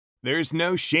There's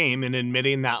no shame in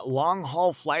admitting that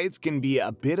long-haul flights can be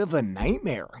a bit of a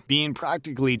nightmare. Being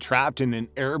practically trapped in an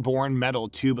airborne metal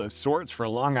tube of sorts for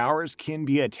long hours can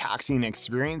be a taxing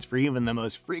experience for even the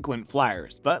most frequent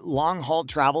flyers. But long-haul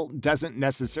travel doesn't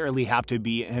necessarily have to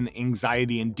be an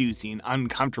anxiety-inducing,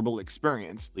 uncomfortable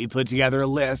experience. We put together a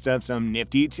list of some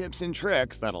nifty tips and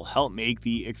tricks that'll help make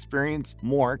the experience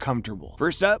more comfortable.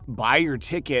 First up, buy your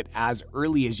ticket as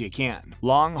early as you can.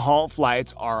 Long-haul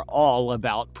flights are all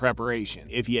about preparation.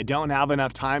 If you don't have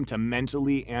enough time to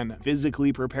mentally and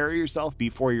physically prepare yourself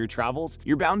before your travels,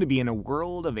 you're bound to be in a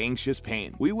world of anxious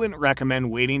pain. We wouldn't recommend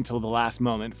waiting till the last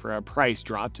moment for a price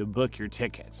drop to book your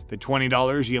tickets. The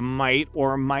 $20 you might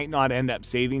or might not end up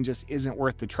saving just isn't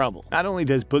worth the trouble. Not only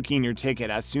does booking your ticket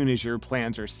as soon as your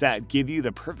plans are set give you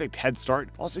the perfect head start,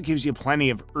 it also gives you plenty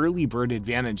of early bird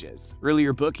advantages.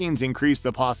 Earlier bookings increase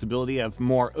the possibility of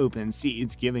more open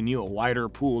seats, giving you a wider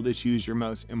pool to choose your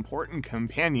most important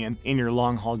companion in your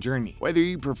long-haul journey. Whether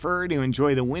you prefer to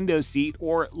enjoy the window seat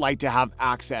or like to have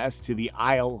access to the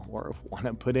aisle or want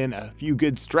to put in a few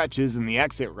good stretches in the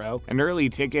exit row, an early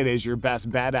ticket is your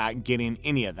best bet at getting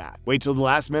any of that. Wait till the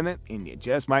last minute and you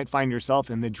just might find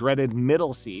yourself in the dreaded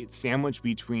middle seat, sandwiched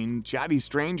between chatty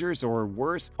strangers or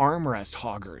worse, armrest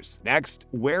hoggers. Next,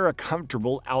 wear a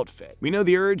comfortable outfit. We know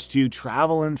the urge to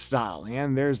travel in style,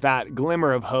 and there's that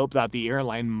glimmer of hope that the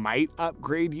airline might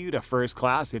upgrade you to first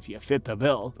class if you fit the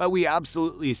bill. But we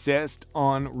absolutely insist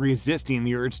on resisting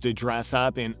the urge to dress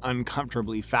up in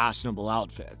uncomfortably fashionable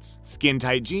outfits.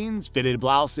 Skin-tight jeans, fitted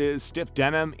blouses, stiff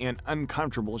denim, and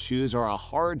uncomfortable shoes are a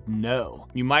hard no.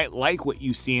 You might like what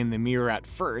you see in the mirror at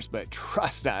first, but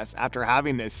trust us, after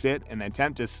having to sit and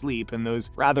attempt to sleep in those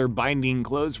rather binding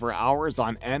clothes for hours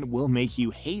on end will make you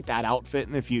hate that outfit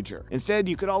in the future. Instead,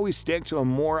 you could always stick to a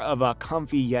more of a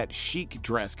comfy yet chic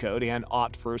dress code and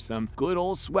opt for some good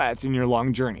old sweats in your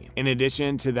long journey. In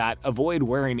addition to that, avoid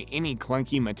wearing any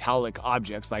clunky metallic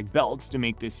objects like belts to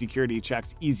make the security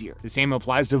checks easier. The same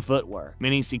applies to footwear.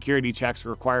 Many security checks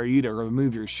require you to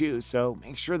remove your shoes, so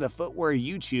make sure the footwear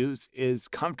you choose is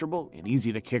comfortable and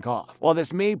easy to kick off. While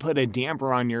this may put a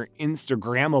damper on your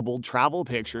Instagrammable travel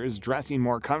pictures, dressing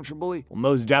more comfortably will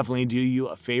most definitely do you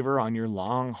a favor on your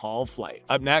long-haul flight.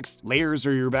 Up next, layers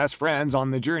are your best friends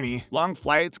on the journey. Long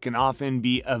flights can often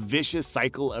be a vicious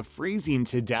cycle of freezing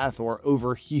to death or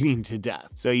overheating to death,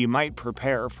 so you might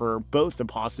prepare for both the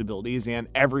possibilities and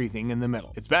everything in the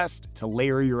middle. It's best to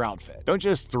layer your outfit. Don't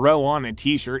just throw on a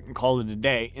t-shirt and call it a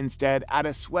day. Instead, add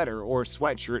a sweater or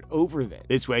sweatshirt over that.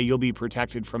 This way, you'll be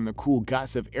protected from the cool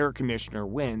gusts of air conditioner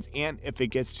winds, and if it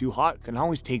gets too hot, you can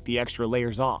always take the extra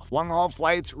layers off. Long-haul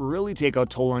flights really take a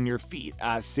toll on your feet,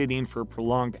 as sitting for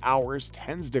prolonged hours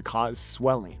tends to cause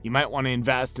swelling. You might want to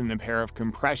invest in a pair of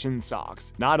compression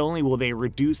socks. Not only will they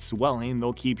reduce swelling,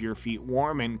 they'll keep your feet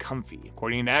warm and comfy.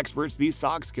 According to experts, these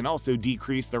socks can also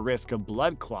decrease the risk of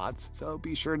blood clots, so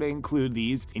be sure to include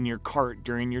these in your cart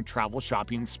during your travel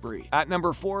shopping spree. At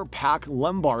number 4, pack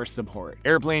lumbar support.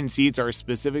 Airplane seats are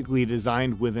specifically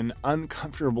designed with an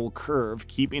uncomfortable curve,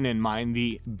 keeping in mind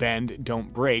the bend,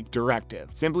 don't break directive.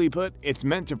 Simply put, it's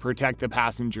meant to protect the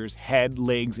passenger's head,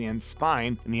 legs, and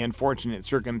spine in the unfortunate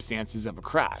circumstances of a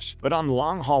crash. But on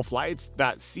long-haul flights,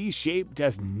 that C shape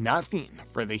does nothing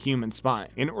for the human spine.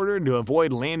 In order to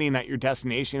avoid landing at your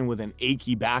destination with an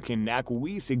achy back and neck,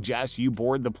 we suggest you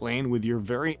board the plane with your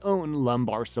very own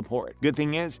lumbar support. Good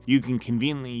thing is, you can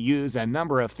conveniently use a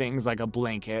number of things like a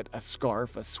blanket, a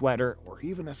scarf, a sweater, or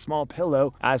even a small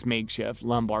pillow as makeshift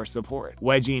lumbar support.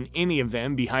 Wedging any of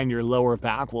them behind your lower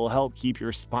back will help keep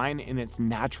your spine in its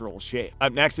natural shape.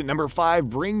 Up next at number 5,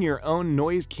 bring your own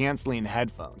noise-canceling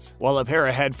headphones. While a pair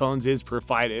of headphones is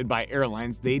provided by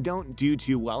airlines, they don't do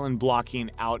too well in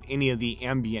blocking out any of the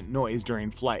ambient noise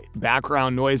during flight.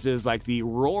 Background noises like the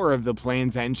roar of the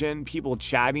plane's engine, people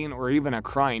chatting, or even a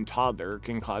crying toddler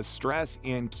can cause stress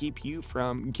and keep you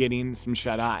from getting some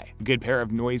shut-eye. A good pair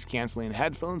of noise-canceling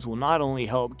headphones will not only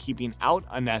help keeping out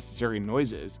unnecessary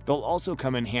noises, they'll also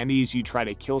come in handy as you try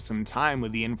to kill some time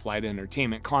with the in-flight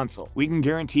entertainment console. We can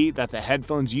guarantee that the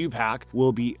headphones you pack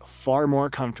will be far more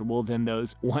comfortable than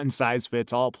those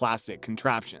one-size-fits-all plastic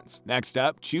contraptions. Next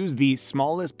up, choose the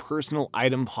smallest personal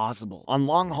item possible. On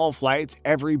long-haul flights,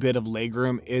 every bit of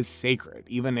legroom is sacred.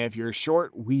 Even if you're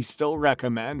short, we still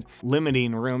recommend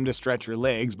limiting room to stretch your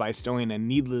legs by stowing a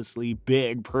needlessly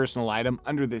big personal item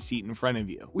under the seat in front of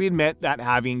you. We admit that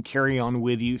having carry-on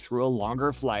with you through a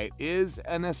longer flight is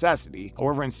a necessity.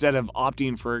 However, instead of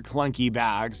opting for clunky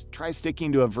bags, try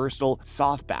sticking to a versatile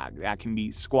soft bag that can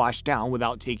be squashed down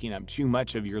without taking up too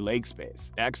much of your leg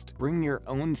space. Next, bring your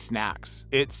own snacks.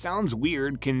 It sounds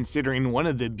weird considering one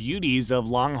of the beauties of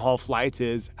long-haul flights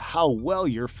is how well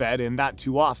you're fed bread, and that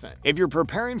too often. If you're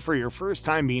preparing for your first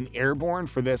time being airborne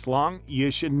for this long,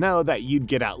 you should know that you'd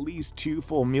get at least 2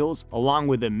 full meals along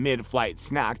with a mid-flight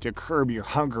snack to curb your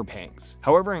hunger pangs.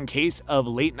 However, in case of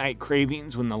late-night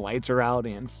cravings when the lights are out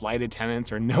and flight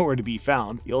attendants are nowhere to be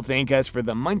found, you'll thank us for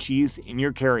the munchies in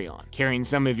your carry-on. Carrying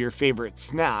some of your favorite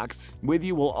snacks with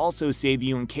you will also save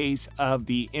you in case of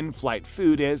the in-flight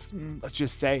food is, let's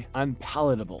just say,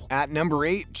 unpalatable. At number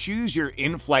 8, choose your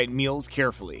in-flight meals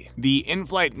carefully. The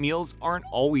in-flight meals aren't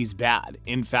always bad.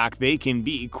 In fact, they can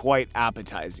be quite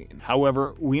appetizing.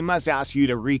 However, we must ask you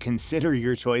to reconsider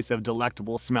your choice of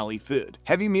delectable smelly food.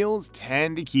 Heavy meals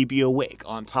tend to keep you awake.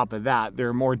 On top of that,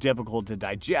 they're more difficult to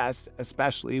digest,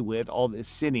 especially with all this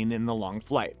sitting in the long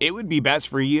flight. It would be best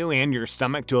for you and your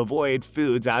stomach to avoid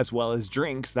foods as well as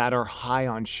drinks that are high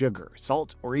on sugar,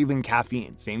 salt, or even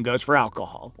caffeine. Same goes for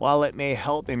alcohol. While it may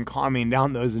help in calming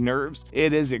down those nerves,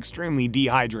 it is extremely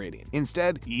dehydrating.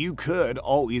 Instead, you could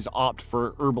always opt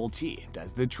for herbal tea. It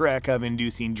does the trick of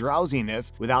inducing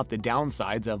drowsiness without the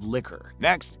downsides of liquor.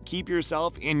 Next, keep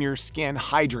yourself and your skin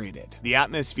hydrated. The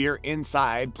atmosphere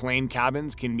inside plane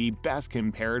cabins can be best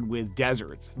compared with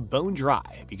deserts, bone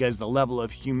dry, because the level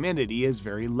of humidity is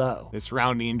very low. The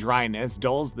surrounding dryness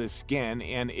dulls the skin,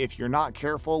 and if you're not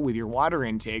careful with your water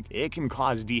intake, it can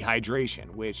cause dehydration,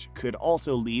 which could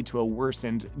also lead to a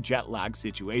worsened jet lag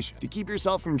situation. To keep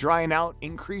yourself from drying out,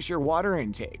 increase your water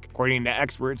intake. According to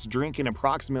experts, drinking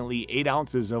approximately 8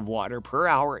 ounces of water per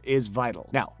hour is vital.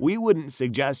 Now, we wouldn't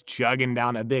suggest chugging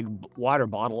down a big water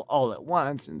bottle all at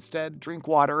once. Instead, drink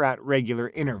water at regular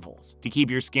intervals. To keep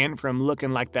your skin from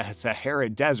looking like the Sahara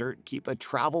Desert, keep a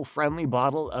travel-friendly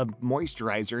bottle of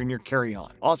moisturizer in your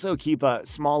carry-on. Also, keep a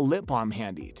small lip balm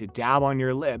handy to dab on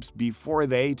your lips before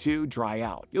they too dry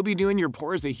out. You'll be doing your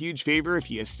pores a huge favor if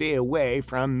you stay away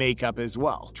from makeup as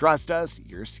well. Trust us,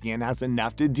 your skin has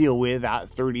enough to deal with at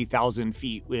 30,000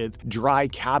 feet with dry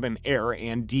cabin air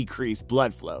and decreased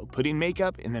blood flow. Putting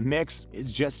makeup in the mix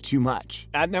is just too much.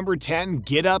 At number 10,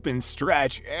 get up and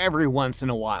stretch every once in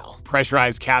a while.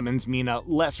 Pressurized cabins mean a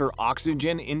lesser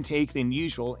oxygen intake than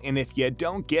usual, and if you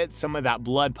don't get some of that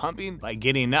blood pumping by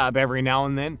getting up every now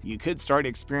and then, you could start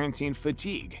experiencing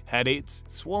fatigue, headaches,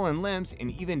 swollen limbs,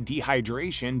 and even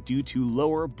dehydration due to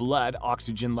lower blood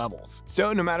oxygen levels.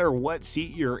 So no matter what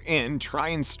seat you're in, try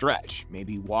and stretch.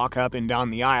 Maybe walk up and down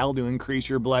the aisle to increase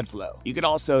your blood flow. You could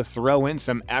also throw in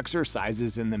some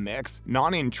exercises in the mix,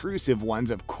 non-intrusive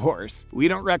ones of course. We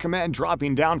don't recommend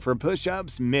dropping down for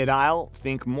push-ups mid-aisle.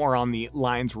 Think more on the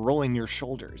lines rolling your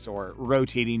shoulders or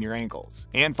rotating your ankles.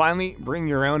 And finally, bring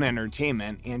your own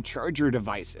entertainment and charge your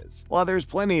devices. While there's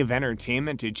plenty of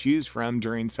entertainment to choose from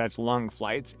during such long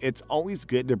flights, it's always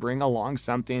good to bring along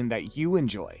something that you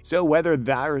enjoy. So whether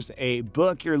there's a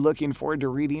book you're looking forward to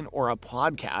reading or a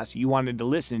podcast you wanted to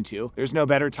listen to, there's no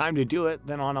better time to do it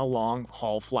than on a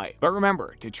long-haul flight. But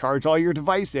remember to charge all your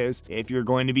devices if you're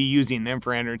going to be using them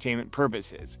for entertainment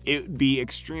purposes. It would be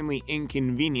extremely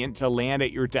inconvenient to land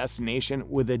at your destination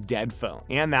with a dead phone.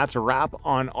 And that's a wrap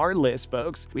on our list,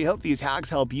 folks. We hope these hacks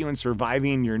help you in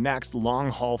surviving your next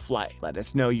long-haul flight. Let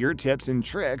us know your tips and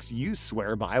tricks you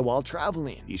swear by while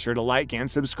traveling. Be sure to like and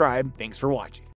subscribe. Thanks for watching.